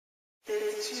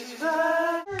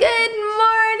Good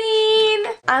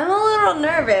morning! I'm a little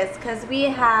nervous because we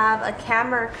have a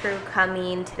camera crew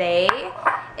coming today.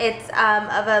 It's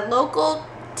of a local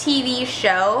TV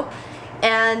show,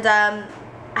 and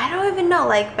I don't even know,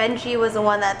 like Benji was the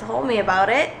one that told me about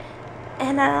it,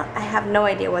 and I have no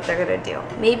idea what they're gonna do.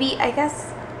 Maybe, I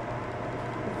guess,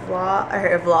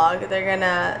 vlog. They're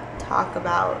gonna talk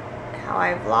about how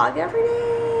I vlog every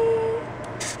day.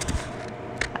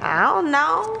 I don't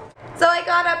know. So I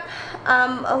got up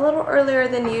a little earlier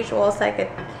than usual so I could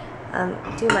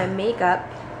do my makeup.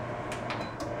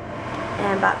 And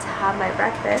I'm about to have my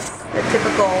breakfast. The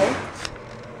typical,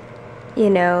 you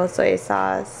know, soy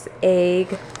sauce,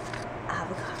 egg,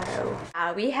 avocado.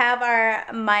 We have our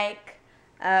mic.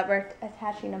 We're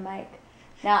attaching a mic.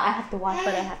 Now I have to watch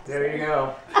what I have to say. There you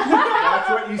go. Watch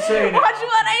what you say now. Watch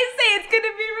what I say. It's going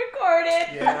to be recorded.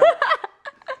 Yeah.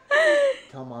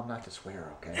 Tell Mom not to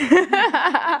swear, okay?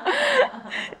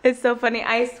 It's so funny.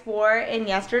 I swore in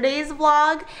yesterday's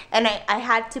vlog, and I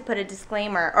had to put a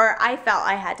disclaimer, or I felt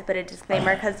I had to put a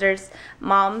disclaimer because there's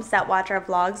moms that watch our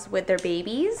vlogs with their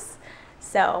babies.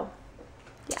 So,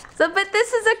 yeah. So, but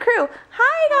this is a crew.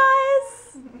 Hi,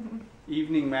 guys.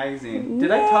 Evening magazine.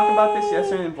 Did I talk about this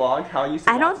yesterday in the vlog? How you?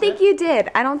 I don't think you did.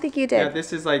 I don't think you did. Yeah,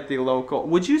 this is like the local.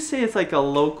 Would you say it's like a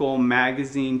local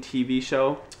magazine TV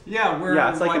show? Yeah,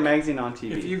 it's like a magazine on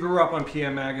TV. If you grew up on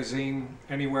PM Magazine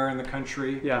anywhere in the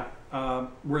country, yeah,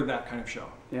 we're that kind of show.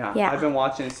 Yeah, I've been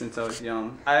watching it since I was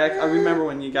young. I remember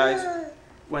when you guys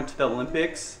went to the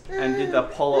Olympics and did the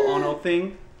Polo Ono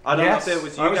thing. I don't know if it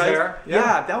was you guys. There.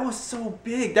 Yeah, that was so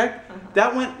big.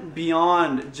 That went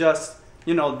beyond just,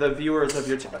 you know, the viewers of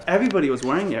your channel. Everybody was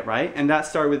wearing it, right? And that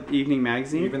started with Evening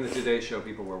Magazine. Even the Today Show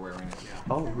people were wearing it. Yeah.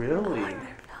 Oh, really?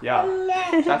 Yeah,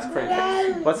 that's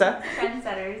crazy. What's that?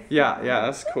 Trendsetters. Yeah,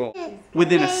 that's cool.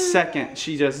 Within a second,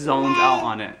 she just zones out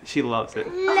on it. She loves it.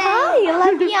 Oh, you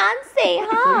love Beyonce,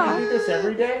 huh? Do you do this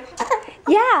every day?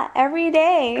 Yeah, every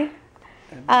day.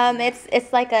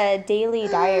 It's like a daily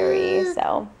diary,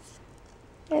 so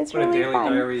it's really fun. What a daily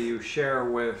diary you share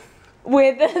with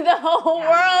the whole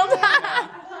world.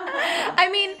 I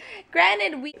mean,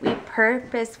 granted, we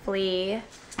purposefully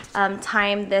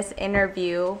timed this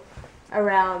interview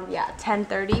around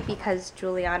 10:30 because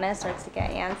Juliana starts to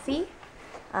get antsy.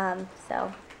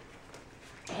 So.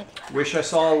 wish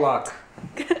us all luck.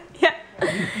 Yeah.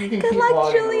 Good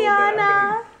luck,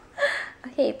 Juliana.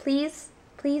 Okay, please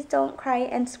don't cry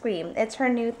and scream. It's her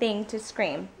new thing to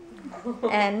scream.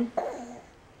 And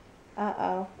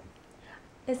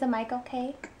is the mic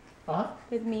okay?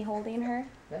 With me holding her?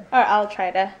 Yeah. Or I'll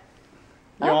try to.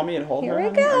 You want me to hold her? Here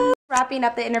we go. Wrapping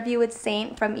up the interview with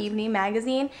Saint from Evening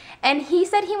Magazine, and he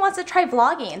said he wants to try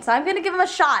vlogging, so I'm gonna give him a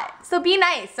shot. So be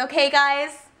nice, okay,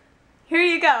 guys? Here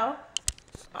you go.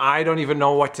 I don't even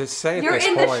know what to say at this point.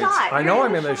 You're in the shot. I know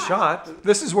I'm in the shot.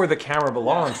 This is where the camera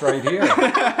belongs, right here.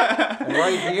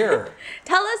 Right here.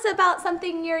 Tell us about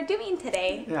something you're doing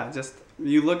today. Yeah, just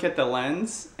you look at the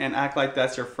lens and act like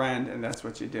that's your friend, and that's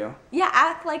what you do. Yeah,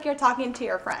 act like you're talking to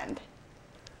your friend.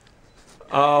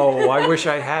 Oh, I wish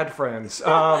I had friends.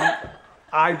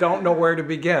 I don't know where to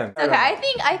begin. Okay,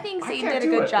 I think Saint did a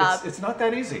good job. It's not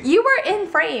that easy. You were in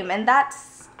frame, and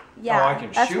that's I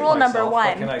can that's shoot rule myself, number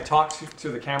one. But can I talk to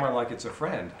the camera like it's a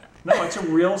friend? No, it's a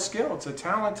real skill. It's a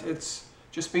talent. It's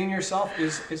just being yourself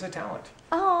is a talent.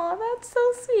 Oh, that's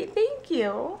so sweet. Thank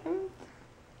you.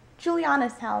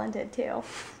 Juliana's talented too.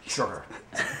 Sure.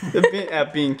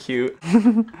 At being cute.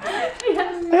 Hey,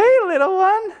 little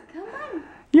one. Come on.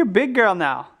 You're a big girl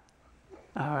now.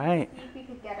 All right. See if we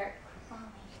could get her.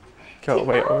 Go,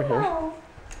 wait, over here.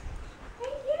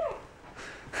 Right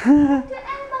here. To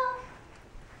Elmo.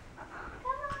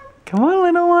 Come on,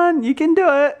 little one. You can do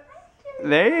it.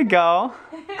 There you go.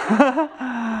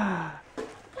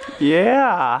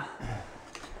 Yeah.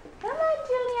 Come on,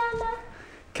 Juliana.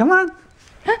 Come on.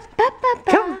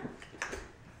 Come.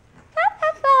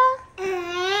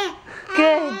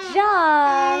 Good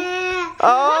job.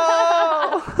 Oh.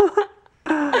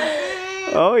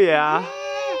 Oh yeah.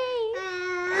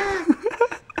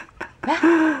 Come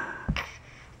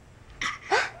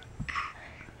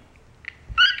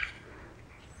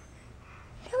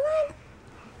on.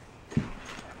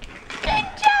 Good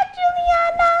job,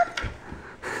 Juliana.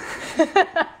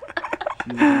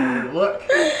 Look.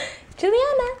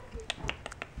 Juliana.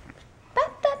 Ba,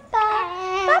 ba, ba.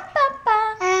 Ba, ba, ba.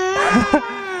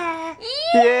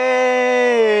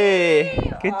 Yay!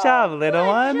 Good job, little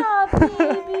one. Good job,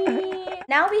 baby.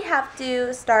 Now we have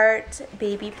to start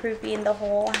baby proofing the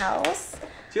whole house.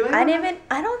 I don't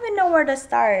even know where to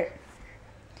start.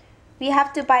 We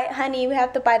have to buy, honey, we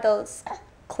have to buy those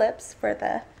clips for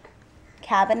the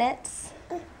cabinets.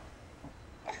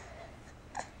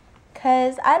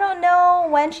 because I don't know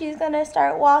when she's going to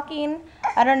start walking.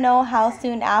 I don't know how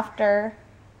soon after,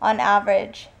 on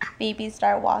average, babies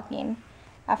start walking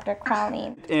after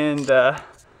crowning. In the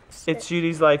It's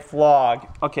Judy's Life vlog.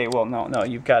 Okay, well, no,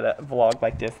 you've got to vlog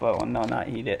like this little one. No, not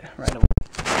eat it right away.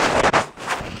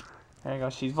 There you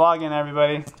go. She's vlogging,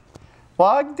 everybody.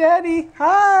 Vlog Daddy.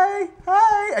 Hi.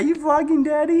 Hi. Are you vlogging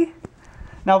Daddy?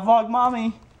 Now vlog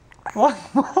Mommy. Vlog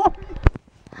Mommy.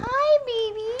 Hi,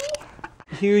 baby.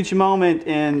 Huge moment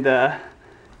in the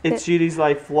It's Judy's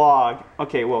Life vlog.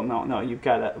 Okay, well, no, you've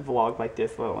got to vlog like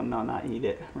this little one. No, not eat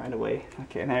it right away.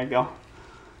 Okay, there you go.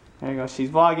 There you go. She's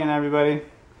vlogging, everybody.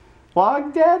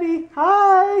 Vlog Daddy.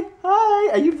 Hi. Hi.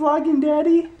 Are you vlogging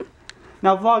Daddy?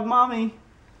 Now vlog Mommy.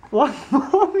 Vlog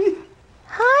Mommy.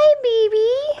 Hi,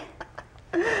 baby.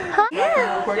 Hi.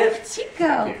 Yeah, where'd she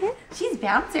go? She's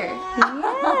bouncer.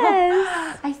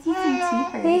 Yes. I see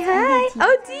some teeth. Say hi.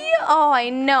 Oh, do you? Oh, I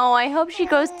know. I hope she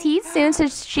grows teeth soon so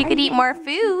she could eat more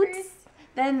foods.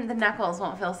 Then the knuckles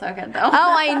won't feel so good, though. Oh,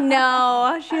 I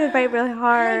know. She would bite really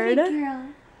hard. Hi, big girl.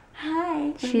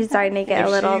 Hi. She's starting to get a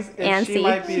little antsy. She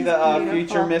might be the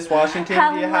future Miss Washington.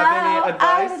 Do you have any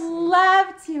advice? I would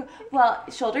love to. Well,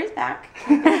 shoulders back.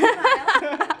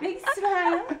 Big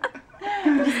smile.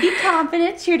 Just be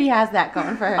confident. Judy has that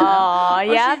going for her. Oh,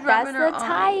 yeah, she's that's rubbing her the eyes.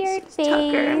 tired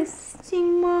face.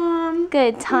 Saying, Mom.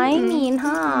 Good timing,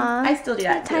 huh? I still do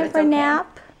that too. Time It's for okay.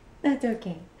 nap. That's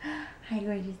okay. Hi,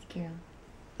 gorgeous girl.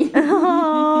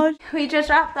 Oh, we just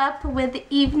wrapped up with the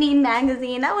evening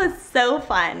magazine. That was so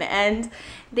fun, and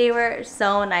they were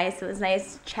so nice. It was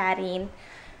nice chatting.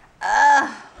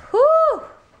 Whew.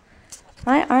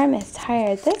 My arm is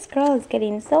tired. This girl is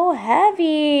getting so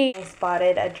heavy. I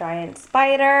spotted a giant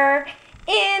spider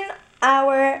in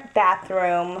our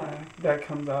bathroom. That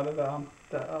comes out of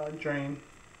the drain.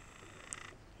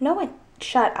 No one,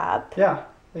 shut up. Yeah,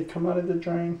 they come out of the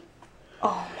drain.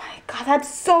 Oh my god,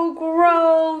 that's so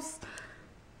gross.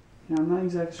 Yeah, I'm not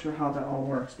exactly sure how that all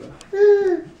works, but...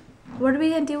 What are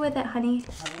we gonna do with it, honey?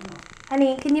 I don't know.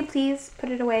 Honey, can you please put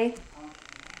it away?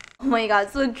 Oh my god,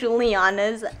 so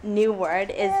Juliana's new word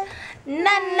is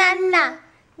na-na-na.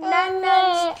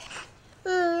 Na-na.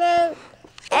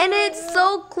 And it's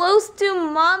so close to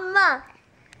mama.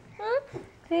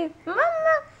 Say, mama.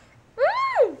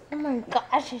 Oh my gosh,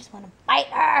 I just want to bite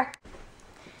her.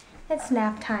 It's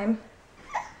nap time.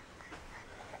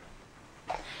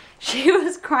 She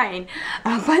was crying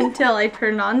up until I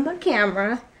turned on the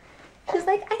camera. She's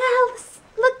like, I gotta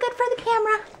look good for the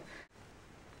camera.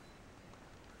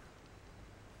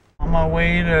 On my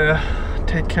way to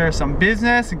take care of some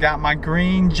business, I got my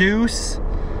green juice.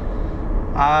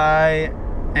 I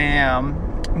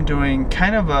am doing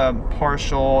kind of a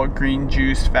partial green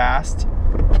juice fast.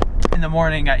 In the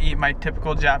morning I eat my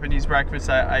typical Japanese breakfast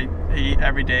I eat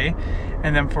every day,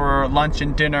 and then for lunch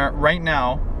and dinner right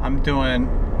now I'm doing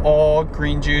all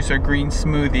green juice or green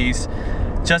smoothies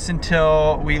just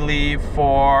until we leave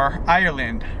for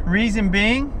Ireland. Reason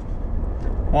being,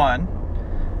 one,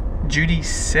 Judy's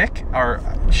sick, or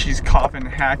she's coughing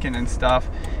and hacking and stuff,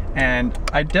 and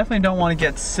I definitely don't want to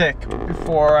get sick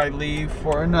before I leave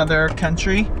for another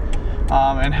country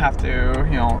and have to,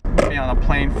 you know, be on a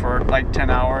plane for like 10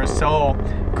 hours. So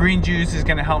green juice is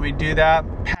going to help me do that,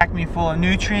 pack me full of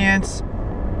nutrients,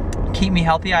 keep me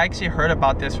healthy. I actually heard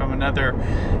about this from another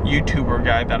YouTuber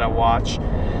guy that I watch.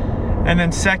 And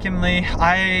then secondly,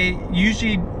 I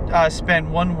usually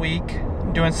spend 1 week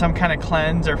doing some kind of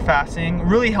cleanse or fasting,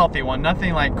 really healthy one,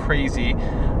 nothing like crazy,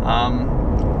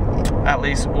 at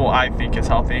least, well, I think it's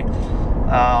healthy,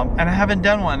 and I haven't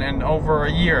done one in over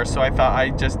a year, so I thought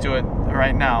I'd just do it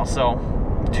right now. So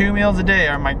 2 meals a day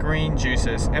are my green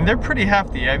juices, and they're pretty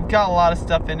hefty. I've got a lot of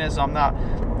stuff in it, so I'm not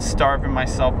starving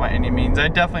myself by any means. I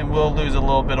definitely will lose a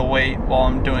little bit of weight while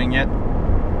I'm doing it.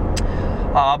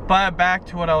 But back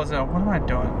to what am I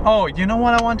doing? Oh, you know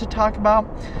what I want to talk about?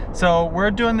 So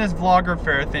we're doing this vlogger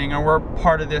fair thing, and we're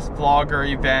part of this vlogger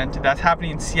event that's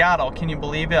happening in Seattle. Can you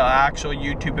believe it? An actual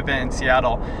YouTube event in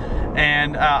Seattle.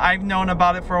 And I've known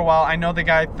about it for a while. I know the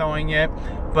guy throwing it,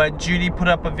 but Judy put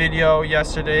up a video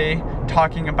yesterday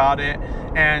talking about it,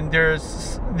 and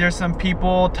there's some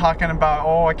people talking about,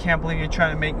 oh, I can't believe you're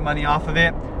trying to make money off of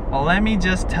it. Well, let me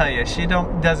just tell you, she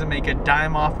doesn't make a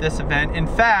dime off this event. In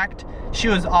fact, she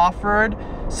was offered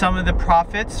some of the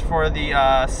profits for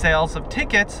the sales of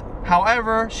tickets.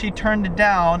 However, she turned it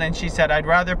down, and she said, I'd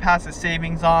rather pass the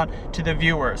savings on to the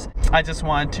viewers. I just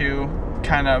wanted to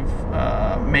kind of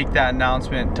make that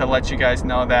announcement to let you guys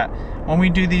know that when we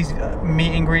do these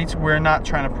meet and greets, we're not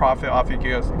trying to profit off of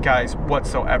you guys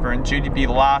whatsoever. And Judy be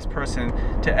the last person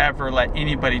to ever let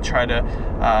anybody try to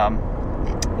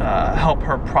help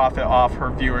her profit off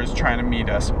her viewers trying to meet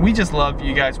us. We just love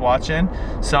you guys watching,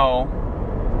 so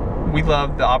we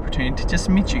love the opportunity to just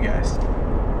meet you guys.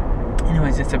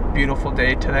 Anyways, it's a beautiful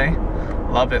day today.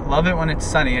 Love it when it's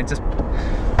sunny. It just,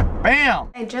 bam!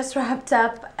 I just wrapped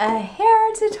up a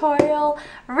hair tutorial.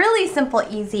 Really simple,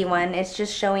 easy one. It's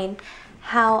just showing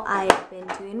how I've been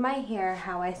doing my hair,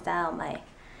 how I style my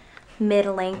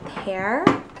mid-length hair.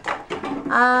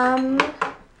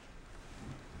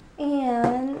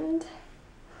 And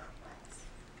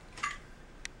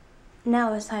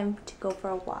now it's time to go for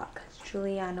a walk.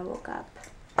 Juliana woke up.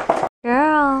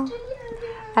 Girl,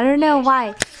 I don't know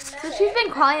why. So she's been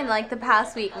crying like the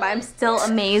past week, but I'm still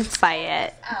amazed by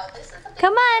it.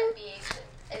 Come on.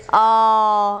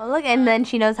 Oh, look, and then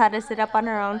she knows how to sit up on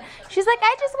her own. She's like,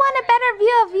 I just want a better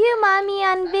view of you, Mommy,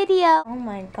 on video. Oh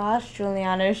my gosh,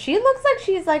 Juliana. She looks like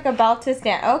she's like about to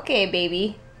stand. Okay,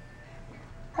 baby.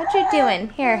 What you doing?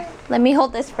 Here, let me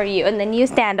hold this for you, and then you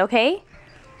stand, okay?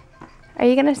 Are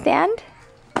you gonna stand?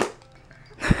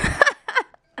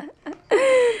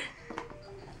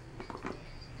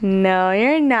 No,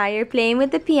 you're not. You're playing with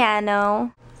the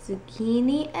piano.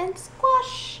 Zucchini and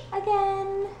squash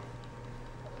again.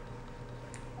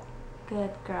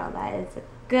 Good girl, that is a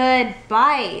good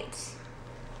bite.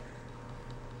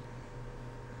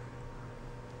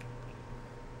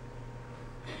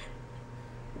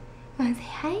 You wanna say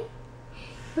hi? You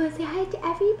wanna say hi to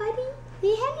everybody?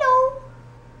 Say hello.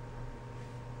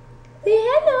 Say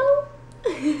hello.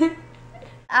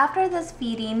 After this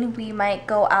feeding, we might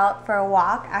go out for a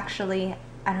walk. Actually,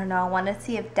 I don't know. I want to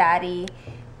see if Daddy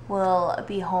will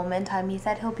be home in time. He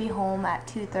said he'll be home at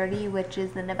 2:30, which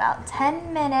is in about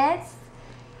 10 minutes.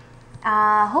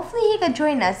 Hopefully he could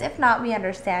join us. If not, we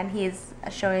understand. He's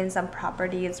showing some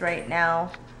properties right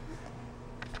now.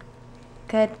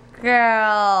 Good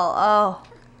girl. Oh,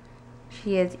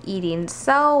 she is eating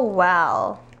so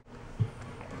well.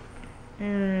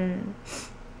 That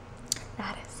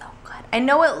is so good. I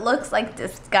know it looks like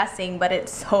disgusting, but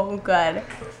it's so good.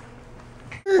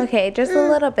 Okay, just a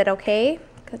little bit, okay?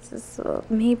 Because this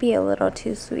may be a little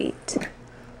too sweet.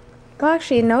 Well,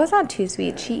 actually, no, it's not too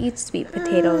sweet. She eats sweet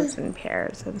potatoes and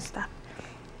pears and stuff.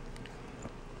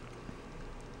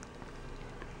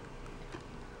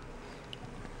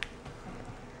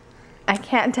 I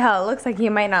can't tell. It looks like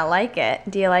you might not like it.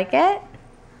 Do you like it?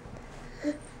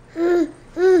 You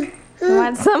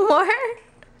want some more?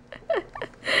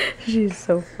 She's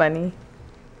so funny.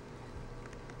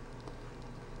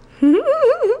 Yummy!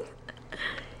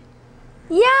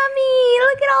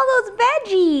 Look at all those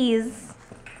veggies.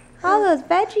 All those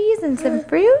veggies and some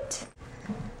fruit.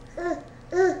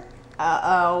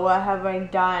 Uh-oh, what have I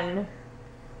done?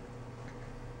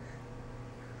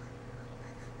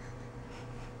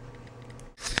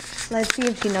 Let's see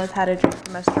if she knows how to drink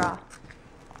from a straw.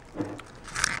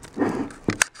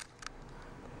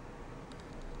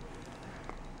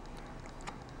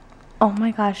 Oh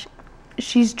my gosh,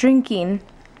 she's drinking.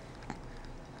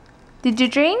 Did you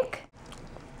drink?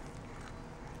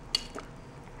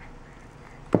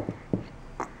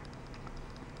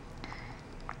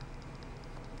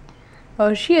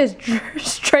 Oh, she is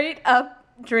straight up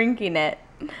drinking it.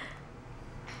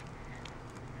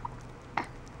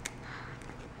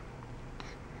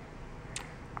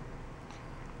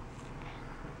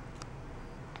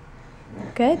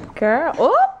 Good girl.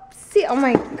 Oopsie. Oh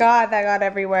my god, that got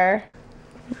everywhere.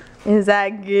 Is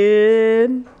that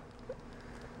good?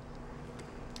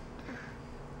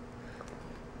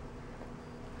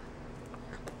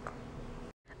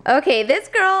 Okay, this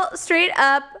girl straight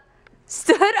up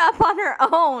stood up on her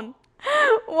own.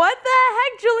 What the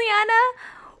heck, Juliana?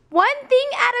 One thing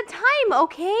at a time,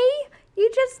 okay? You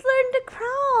just learned to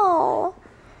crawl.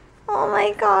 Oh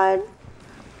my god.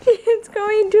 It's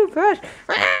going too fast.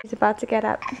 She's about to get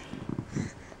up.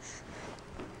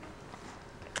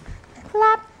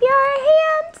 Clap your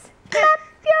hands. Clap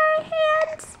your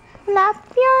hands.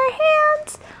 Clap your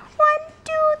hands. 1,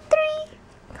 2, 3.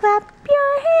 Clap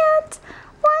your hands.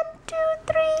 1, 2,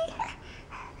 3.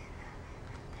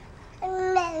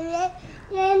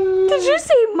 Did you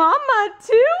say mama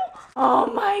too? Oh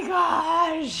my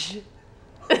gosh.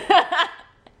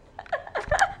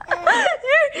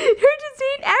 You're just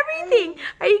eating everything.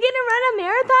 Are you gonna run a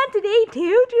marathon today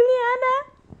too, Juliana?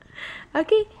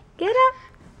 Okay, get up.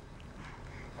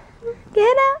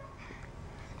 Get up.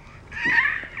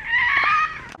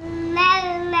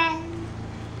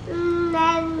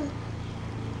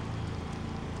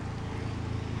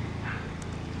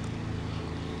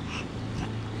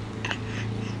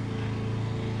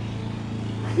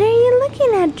 What are you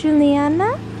looking at,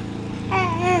 Juliana?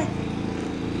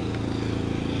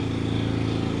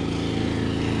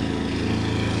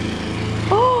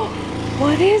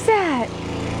 What is that?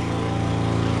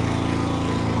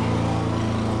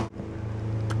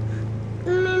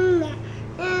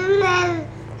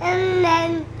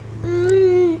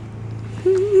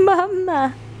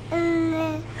 Mama.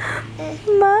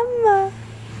 Mama.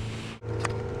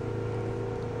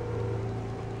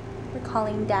 We're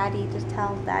calling Daddy to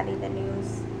tell Daddy the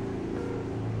news.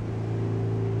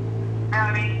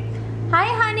 Honey, Hi,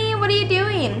 honey. What are you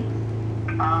doing?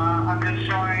 I'm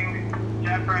just showing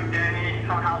Jennifer and Danny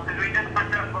some houses. We just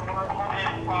put up a little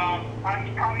home.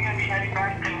 I'm probably going to be heading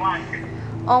back to lunch.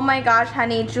 Oh my gosh,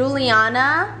 honey.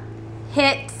 Juliana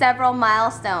hit several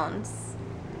milestones.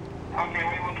 Okay,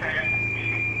 we will take it.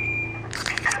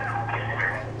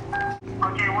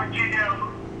 Okay, what'd you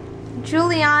do?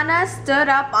 Juliana stood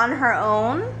up on her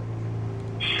own.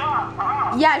 Shut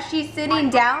up. Yeah, she's sitting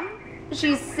down.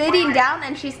 She's sitting down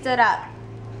and she stood up.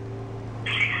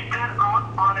 She stood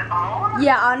up on her own?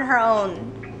 Yeah, on her own.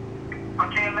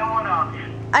 Okay, and then what else?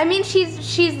 I mean,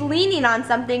 she's leaning on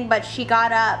something, but she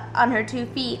got up on her 2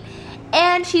 feet,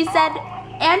 and she said,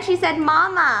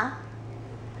 "Mama."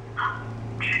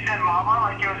 She said mama,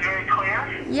 like it was very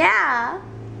clear? Yeah.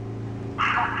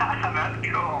 That's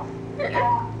cool.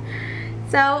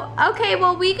 So, okay,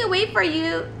 well, we can wait for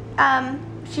you.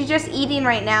 She's just eating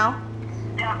right now.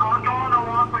 Yeah, I'll go on a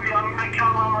walk with you. I'm going to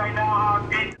come home right now.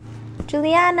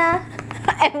 Juliana,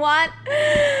 I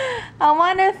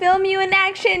want to film you in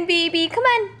action, baby. Come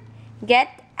on.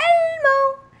 Get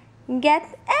Elmo.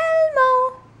 Get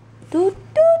Elmo. Do,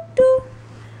 do, do.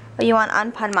 Oh, you want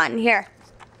Anpanman? Here.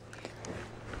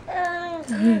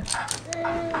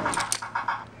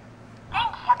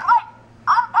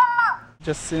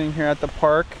 Just sitting here at the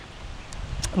park.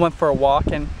 Went for a walk,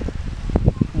 and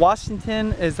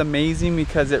Washington is amazing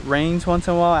because it rains once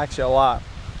in a while, actually a lot,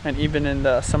 and even in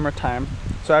the summertime.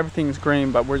 So everything's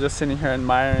green, but we're just sitting here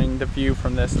admiring the view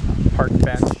from this park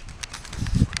bench.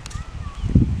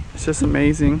 It's just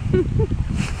amazing.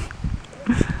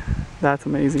 That's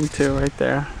amazing too, right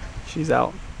there. She's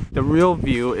out. The real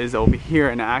view is over here,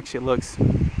 and it actually looks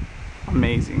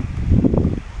amazing.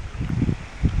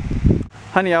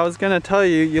 Honey, I was gonna tell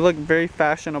you, you look very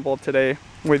fashionable today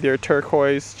with your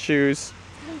turquoise shoes.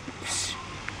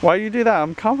 Why do you do that?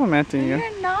 I'm complimenting you.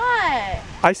 You're not.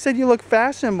 I said you look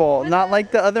fashionable, not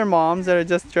like the other moms that are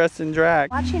just dressed in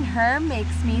drag. Watching her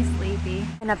makes me sleepy.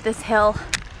 And up this hill,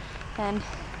 and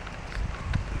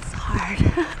it's hard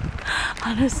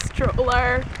on a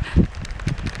stroller.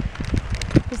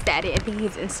 Where's Daddy? I think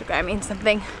he's Instagramming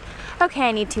something. Okay,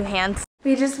 I need 2 hands.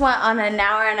 We just went on an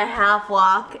hour-and-a-half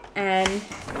walk, and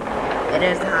it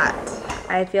is hot.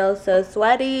 I feel so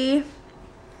sweaty.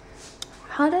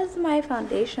 How does my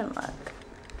foundation look?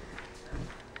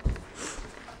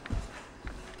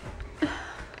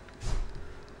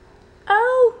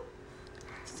 Oh,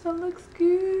 so looks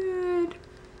good.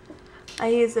 I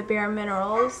used the Bare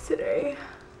Minerals today.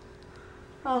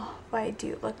 Oh, but I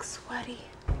do look sweaty.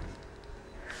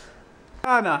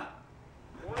 Juliana.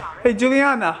 Hey,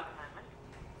 Juliana.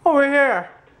 Over here.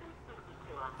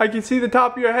 I can see the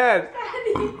top of your head.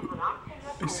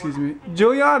 Excuse me.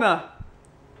 Juliana.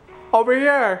 Over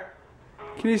here.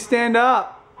 Can you stand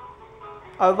up?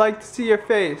 I would like to see your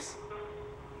face.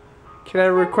 Can I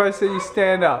request that you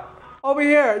stand up? Over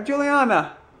here,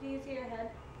 Juliana. Do you see your head?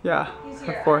 Yeah,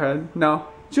 her forehead. No.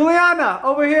 Juliana,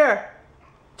 over here.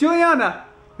 Juliana.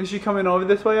 Is she coming over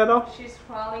this way at all? She's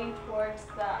crawling towards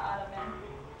the ottoman.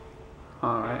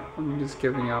 Alright, I'm just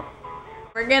giving up.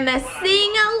 We're gonna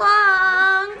sing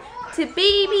along to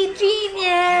Baby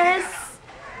Genius.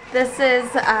 This is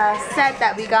a set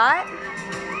that we got.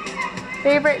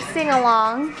 Favorite sing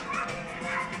along.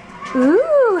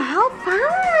 Ooh, how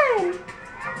fun!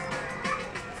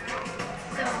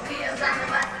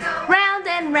 Round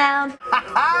and round.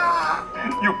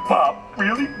 You pop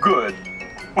really good.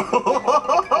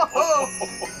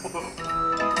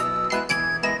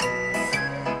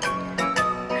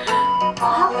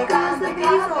 All across the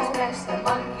weasel, the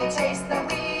monkey chased the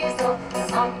weasel. The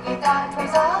monkey thought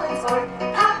was all in sort.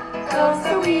 Hop goes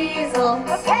the weasel.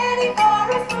 A penny for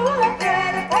a spool of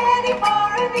thread, a penny for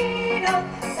a needle.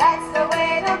 That's the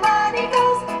way the money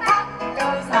goes. Hop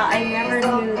goes the weasel. I never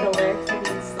knew the lyrics of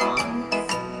these songs.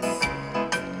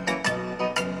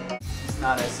 It's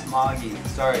not as smoggy.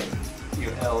 Sorry,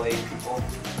 you LA people.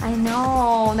 I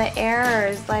know, the air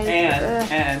is like...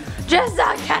 And Just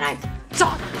can I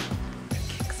talk?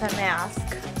 Kicks a mask.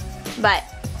 But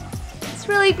it's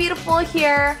really beautiful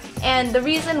here, and the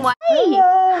reason why...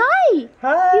 Hi!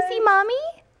 Hi! You see mommy?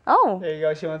 Oh. There you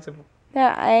go, she wants to...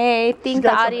 Yeah, I think the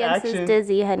got some audience is action.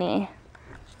 dizzy, honey.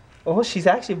 Oh, she's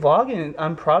actually vlogging.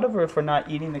 I'm proud of her for not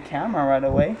eating the camera right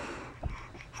away.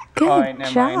 Good Alright,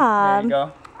 never mind. There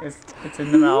job. you go. It's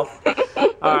in the mouth.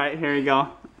 Alright, here you go.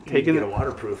 You can get a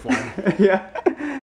waterproof one. Yeah.